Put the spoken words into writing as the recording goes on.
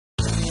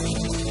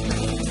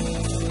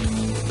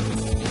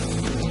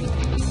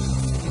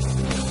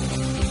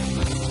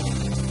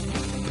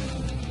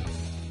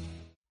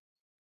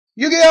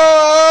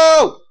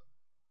Yu-Gi-Oh!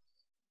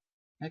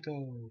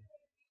 Echo.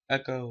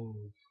 Echo.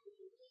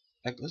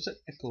 Echo. There's an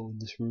echo in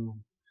this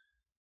room.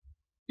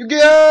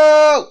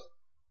 Yu-Gi-Oh!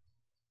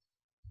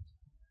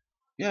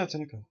 Yeah, it's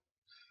an echo.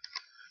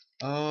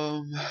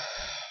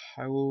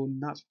 I will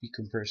not be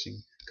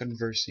conversing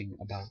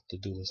about the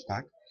Duelist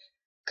pack.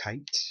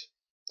 Kite.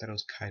 That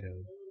was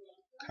Kaido.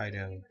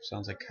 Kaido.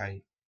 Sounds like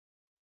Kite.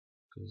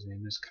 His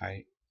name is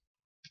Kite.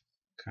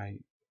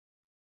 Kite.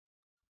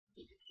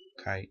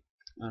 Kite.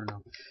 I don't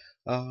know.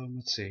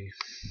 Let's see.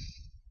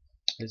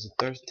 There's a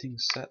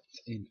 13th set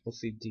in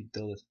OCD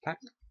Duelist pack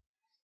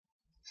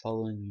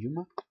following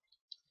Yuma,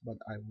 but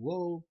I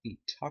will be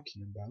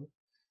talking about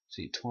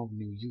 12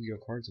 new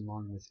Yu-Gi-Oh cards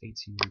along with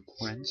 18 new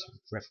prints,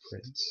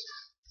 reprints,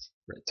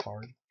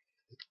 retard.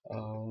 I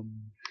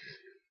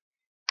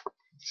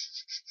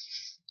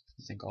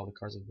think all the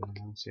cards have been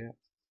announced yet,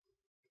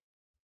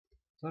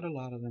 but a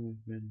lot of them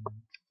have been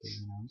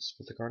announced.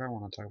 But the card I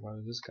want to talk about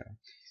is this guy.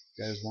 If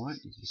you guys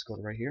want, you can just go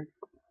to right here.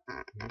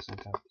 Here's on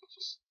top.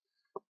 Just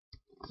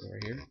go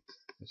right here.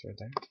 It's right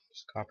there.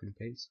 Just copy and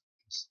paste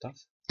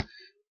stuff.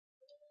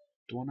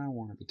 The one I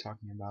want to be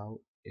talking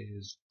about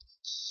is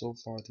so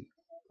far the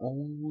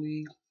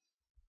only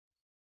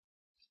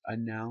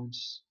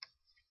announced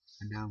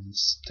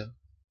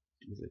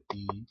with a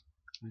D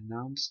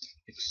announced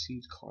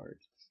Exceed card,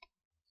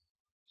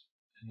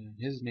 and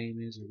his name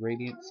is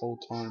Radiant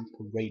Photon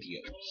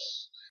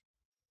Paradios.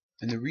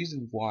 And the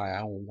reason why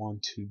I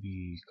want to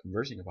be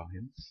conversing about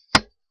him,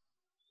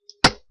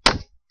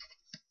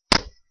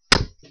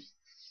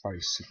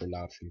 probably super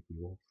loud for you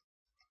people.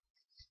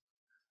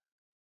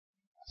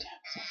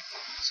 Damn,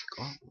 it's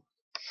like, oh,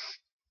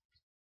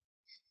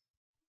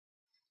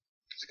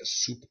 it's like a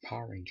super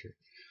Power Ranger,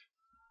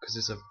 because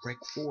it's a rank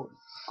 4. It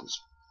goes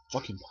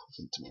fucking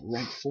powerful to my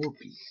rank 4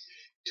 beat.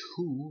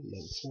 2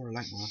 level 4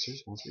 light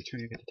monsters. Once per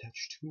turn, you get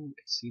attached 2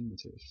 Exceed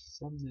materials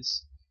from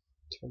this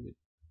target.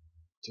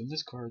 So in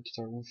this card,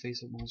 start one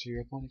face-up monster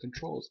your opponent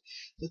controls.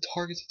 The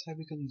target's attack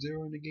becomes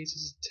 0 and negates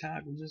its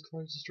attack. When this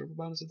card is destroyed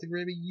by balance of the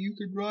gravy, you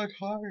can rock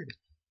hard.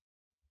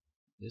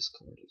 This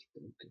card is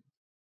broken.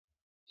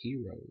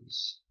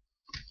 Heroes.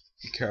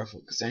 Be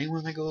careful, because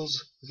anyone that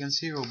goes against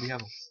Hero, we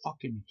have a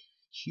fucking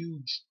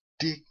huge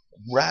dick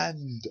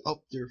rammed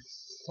up their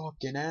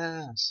fucking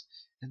ass.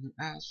 And their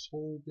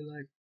asshole will be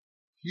like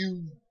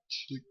huge,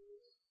 like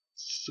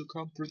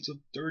circumference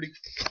of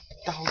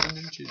 30,000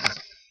 inches.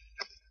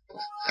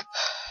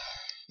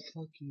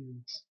 Fuck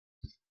you.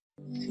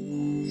 What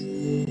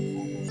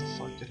the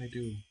fuck did I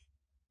do?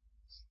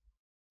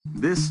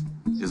 This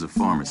is a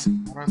pharmacy.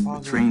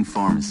 A trained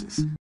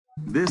pharmacist.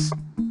 This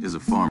is a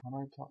farm. How do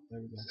I pause? There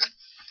we go.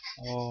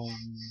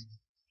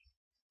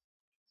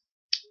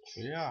 So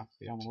yeah,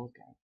 I'm gonna look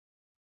at it.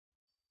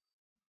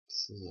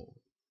 This is a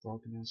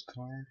broken ass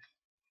card,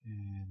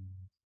 and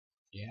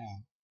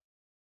yeah,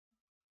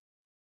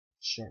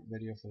 short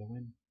video for the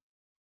win.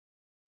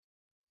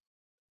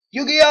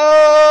 Yu-Gi-Oh!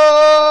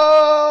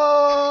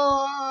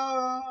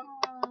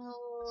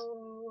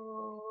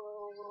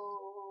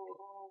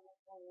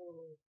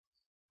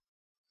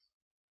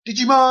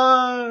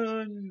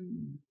 Digimon!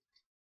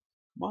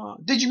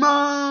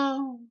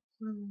 Digimon!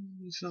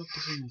 It's not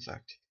the same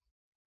effect.